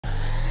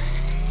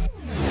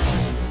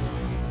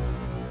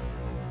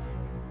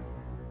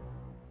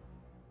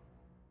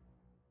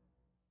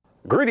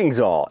Greetings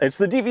all, it's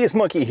the Devious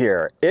Monkey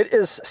here. It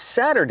is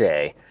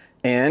Saturday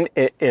and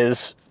it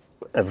is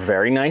a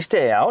very nice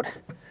day out.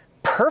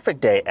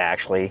 Perfect day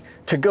actually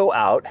to go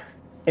out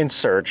in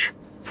search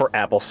for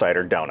apple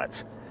cider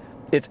donuts.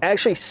 It's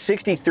actually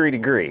 63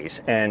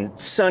 degrees and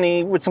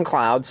sunny with some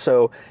clouds,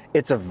 so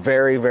it's a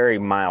very, very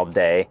mild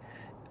day.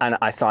 And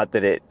I thought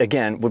that it,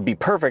 again, would be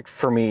perfect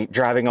for me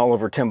driving all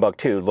over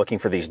Timbuktu looking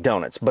for these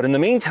donuts. But in the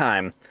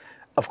meantime,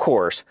 of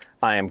course,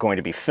 I am going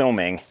to be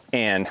filming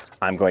and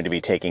I'm going to be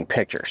taking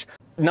pictures.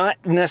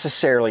 Not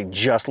necessarily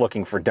just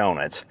looking for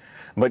donuts,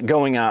 but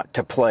going out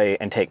to play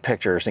and take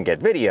pictures and get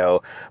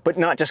video, but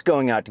not just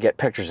going out to get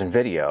pictures and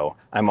video,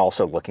 I'm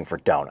also looking for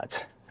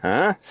donuts.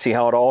 Huh? See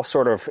how it all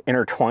sort of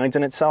intertwines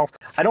in itself?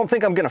 I don't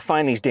think I'm gonna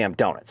find these damn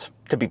donuts,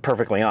 to be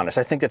perfectly honest.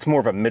 I think that's more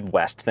of a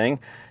Midwest thing,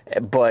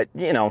 but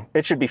you know,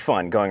 it should be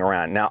fun going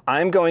around. Now,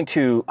 I'm going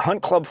to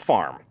Hunt Club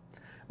Farm,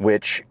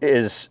 which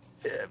is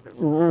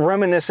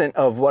reminiscent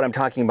of what I'm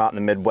talking about in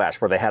the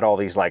Midwest, where they had all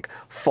these like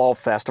fall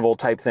festival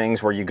type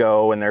things where you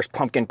go and there's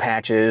pumpkin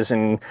patches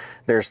and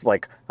there's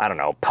like, I don't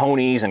know,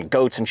 ponies and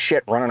goats and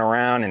shit running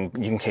around, and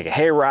you can take a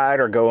hayride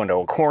or go into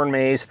a corn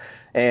maze,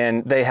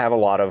 and they have a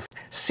lot of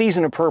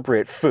season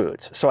appropriate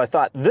foods. So I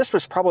thought this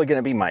was probably going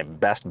to be my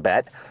best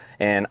bet,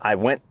 and I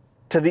went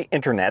to the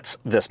internets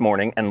this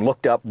morning and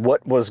looked up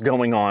what was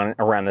going on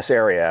around this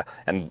area,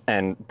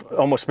 and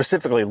almost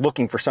specifically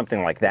looking for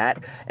something like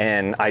that.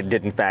 And I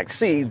did in fact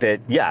see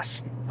that,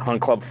 yes,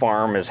 Hunt Club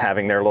Farm is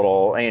having their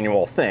little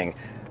annual thing.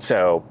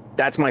 So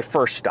that's my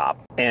first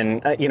stop.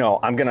 And you know,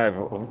 I'm gonna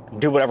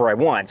do whatever I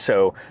want.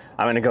 So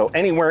I'm gonna go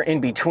anywhere in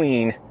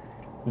between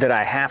that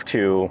I have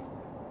to.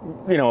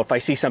 You know, if I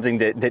see something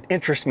that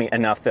interests me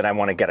enough that I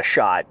want to get a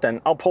shot, then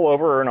I'll pull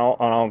over and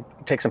I'll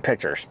take some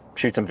pictures,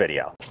 shoot some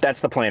video. That's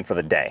the plan for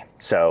the day.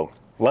 So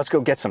let's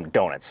go get some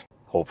donuts,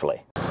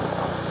 hopefully.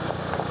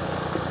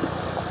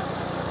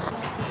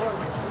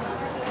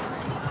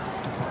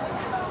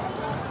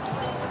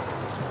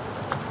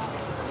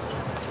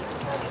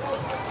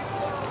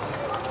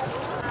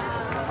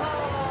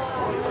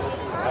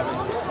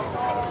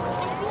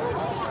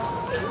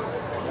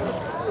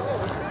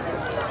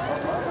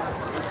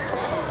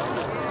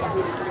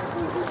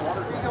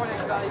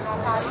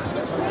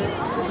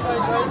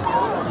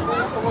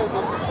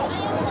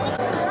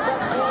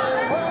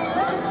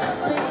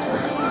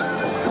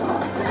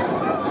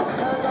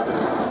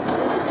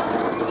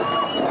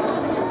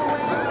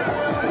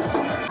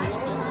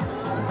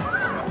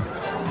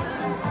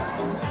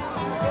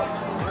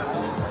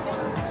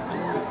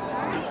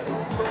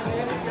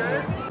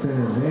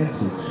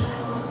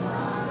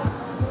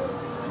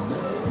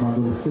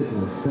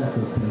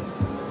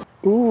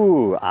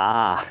 Ooh,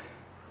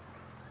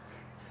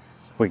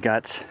 we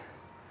got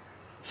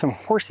some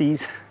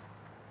horsies,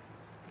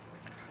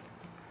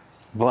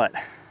 but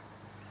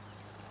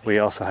we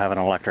also have an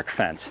electric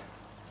fence.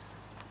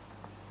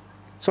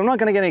 So I'm not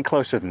gonna get any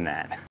closer than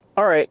that.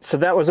 All right, so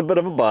that was a bit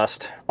of a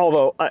bust,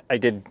 although I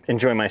did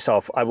enjoy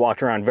myself. I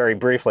walked around very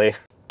briefly,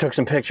 took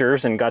some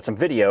pictures and got some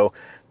video,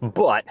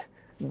 but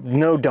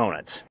no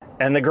donuts.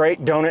 And the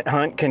great donut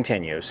hunt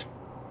continues.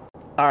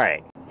 All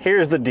right,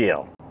 here's the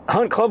deal.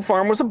 Hunt Club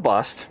Farm was a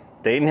bust.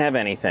 They didn't have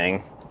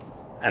anything,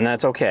 and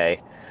that's okay.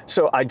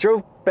 So I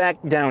drove back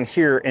down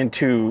here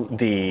into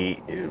the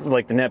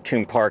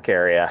Neptune Park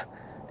area,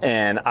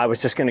 and I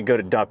was just gonna go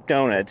to Duck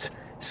Donuts.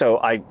 So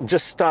I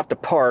just stopped to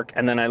park,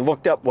 and then I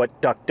looked up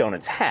what Duck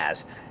Donuts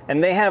has.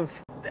 And they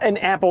have an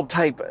apple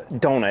type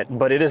donut,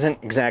 but it isn't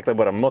exactly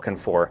what I'm looking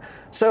for.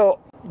 So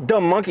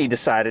dumb monkey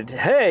decided,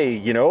 hey,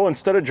 you know,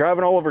 instead of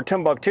driving all over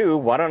Timbuktu,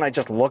 why don't I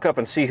just look up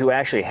and see who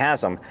actually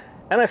has them?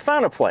 And I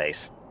found a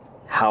place.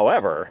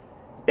 However,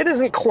 it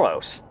isn't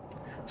close.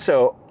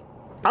 So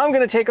I'm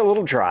gonna take a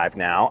little drive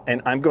now,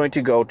 and I'm going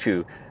to go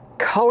to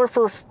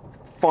Cullifer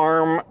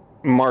Farm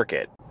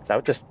Market. Is that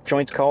what this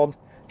joint's called?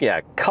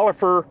 Yeah,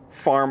 Cullifer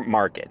Farm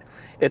Market.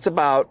 It's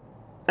about,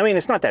 I mean,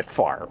 it's not that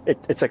far.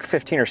 It's like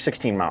 15 or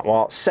 16 miles,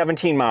 well,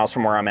 17 miles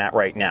from where I'm at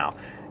right now.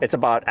 It's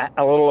about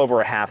a little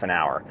over a half an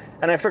hour.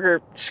 And I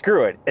figured,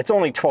 screw it, it's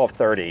only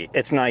 12:30,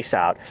 it's nice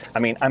out. I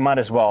mean, I might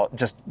as well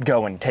just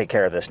go and take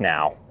care of this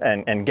now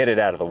and get it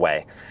out of the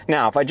way.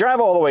 Now, if I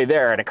drive all the way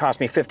there and it costs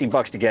me 50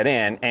 bucks to get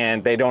in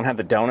and they don't have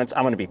the donuts,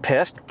 I'm gonna be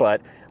pissed,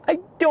 but I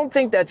don't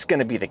think that's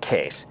gonna be the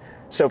case.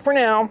 So for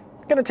now,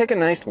 I'm gonna take a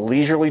nice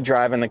leisurely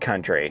drive in the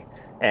country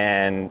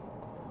and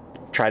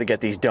try to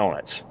get these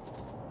donuts.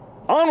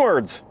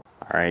 Onwards!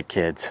 All right,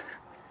 kids,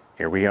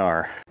 here we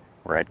are.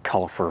 We're at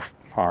Cullifer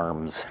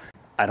Farms.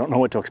 I don't know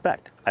what to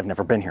expect. I've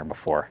never been here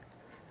before.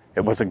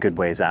 It was a good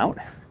ways out.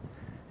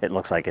 It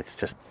looks like it's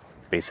just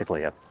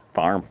basically a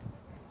farm.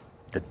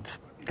 It's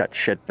got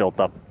shit built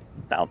up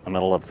out in the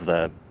middle of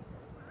the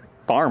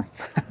farm.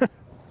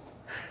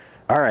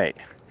 All right,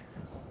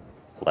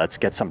 let's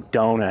get some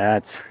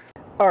donuts.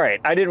 All right,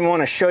 I didn't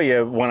want to show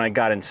you when I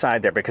got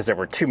inside there because there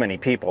were too many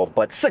people,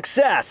 but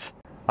success!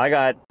 I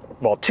got,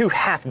 well, 2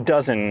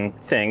 half-dozen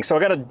things. So I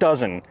got a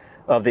dozen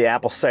of the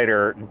apple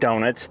cider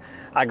donuts.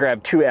 I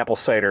grabbed 2 apple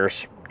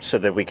ciders so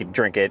that we could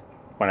drink it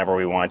whenever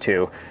we want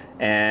to.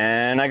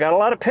 And I got a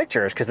lot of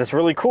pictures because it's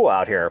really cool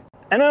out here.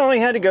 And I only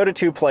had to go to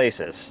 2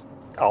 places,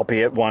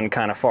 albeit one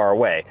kind of far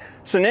away.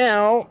 So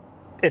now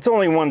it's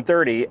only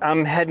 1:30.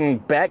 I'm heading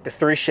back to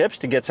 3 Ships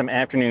to get some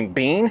afternoon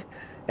bean,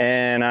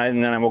 and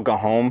then I will go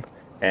home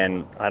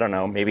and, I don't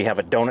know, maybe have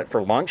a donut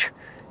for lunch.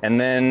 And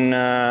then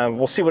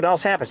we'll see what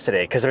else happens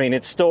today. Because, I mean,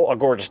 it's still a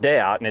gorgeous day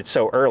out, and it's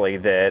so early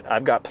that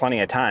I've got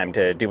plenty of time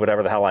to do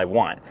whatever the hell I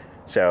want.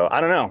 So, I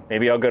don't know.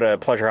 Maybe I'll go to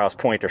Pleasure House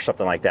Point or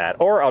something like that.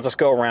 Or I'll just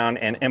go around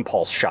and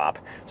impulse shop.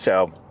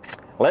 So,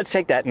 let's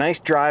take that nice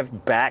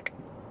drive back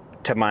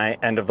to my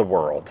end of the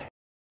world.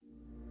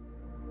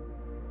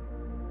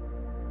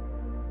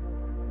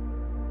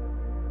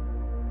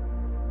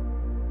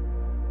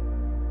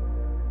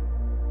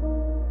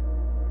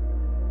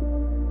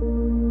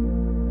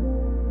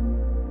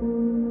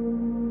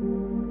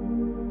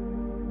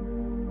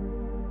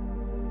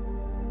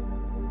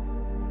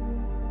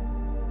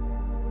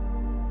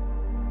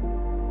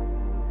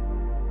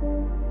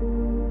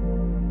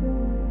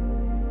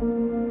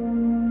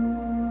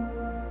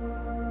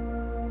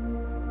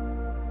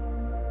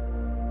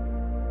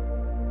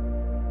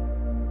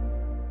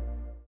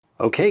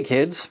 Okay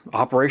kids,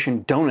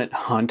 Operation Donut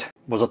Hunt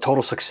was a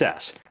total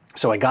success.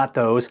 So I got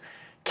those,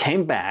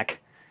 came back,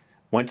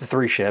 went to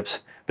 3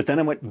 Ships, but then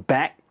I went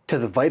back to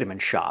the vitamin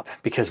shop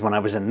because when I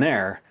was in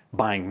there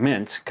buying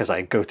mints, because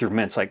I go through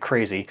mints like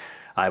crazy,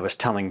 I was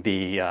telling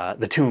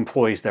the 2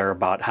 employees there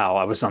about how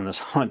I was on this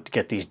hunt to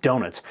get these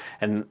donuts.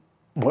 And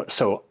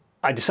so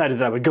I decided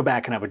that I would go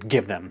back and I would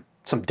give them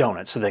some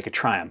donuts so they could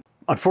try them.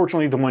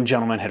 Unfortunately, the one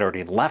gentleman had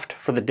already left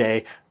for the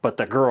day, but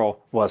the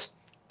girl was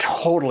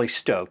totally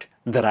stoked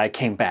that I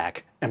came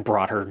back and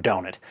brought her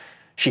donut.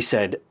 She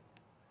said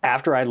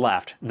after I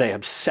left, they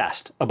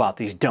obsessed about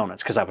these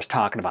donuts because I was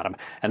talking about them,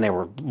 and they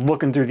were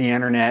looking through the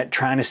internet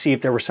trying to see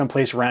if there was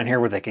someplace around here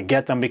where they could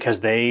get them because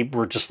they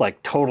were just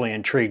like totally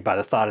intrigued by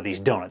the thought of these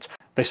donuts.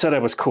 They said I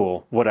was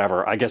cool,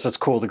 whatever. I guess it's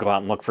cool to go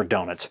out and look for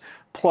donuts.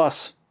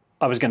 Plus,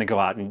 I was going to go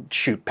out and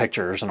shoot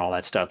pictures and all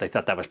that stuff. They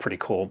thought that was pretty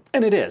cool,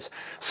 and it is.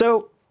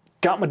 So,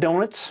 got my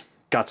donuts.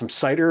 Got some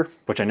cider,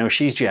 which I know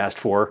she's jazzed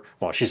for.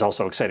 Well, she's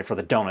also excited for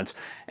the donuts.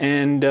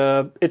 And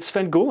it's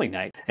Svengoolie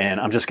night. And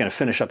I'm just gonna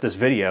finish up this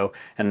video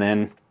and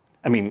then,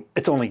 I mean,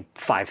 it's only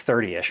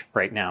 5:30-ish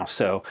right now,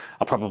 so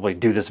I'll probably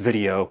do this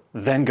video,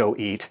 then go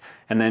eat,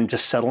 and then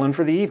just settle in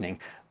for the evening.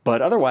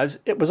 But otherwise,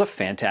 it was a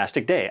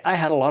fantastic day. I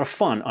had a lot of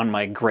fun on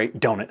my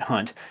great donut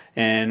hunt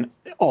and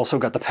also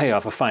got the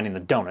payoff of finding the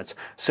donuts.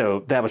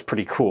 So that was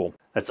pretty cool.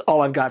 That's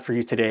all I've got for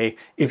you today.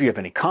 If you have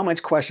any comments,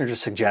 questions, or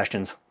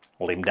suggestions,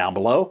 leave them down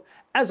below.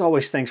 As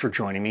always, thanks for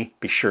joining me.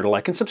 Be sure to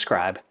like and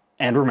subscribe.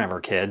 And remember,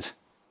 kids,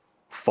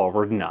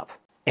 forward and up.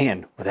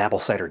 And with apple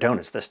cider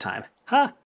donuts this time. Ha!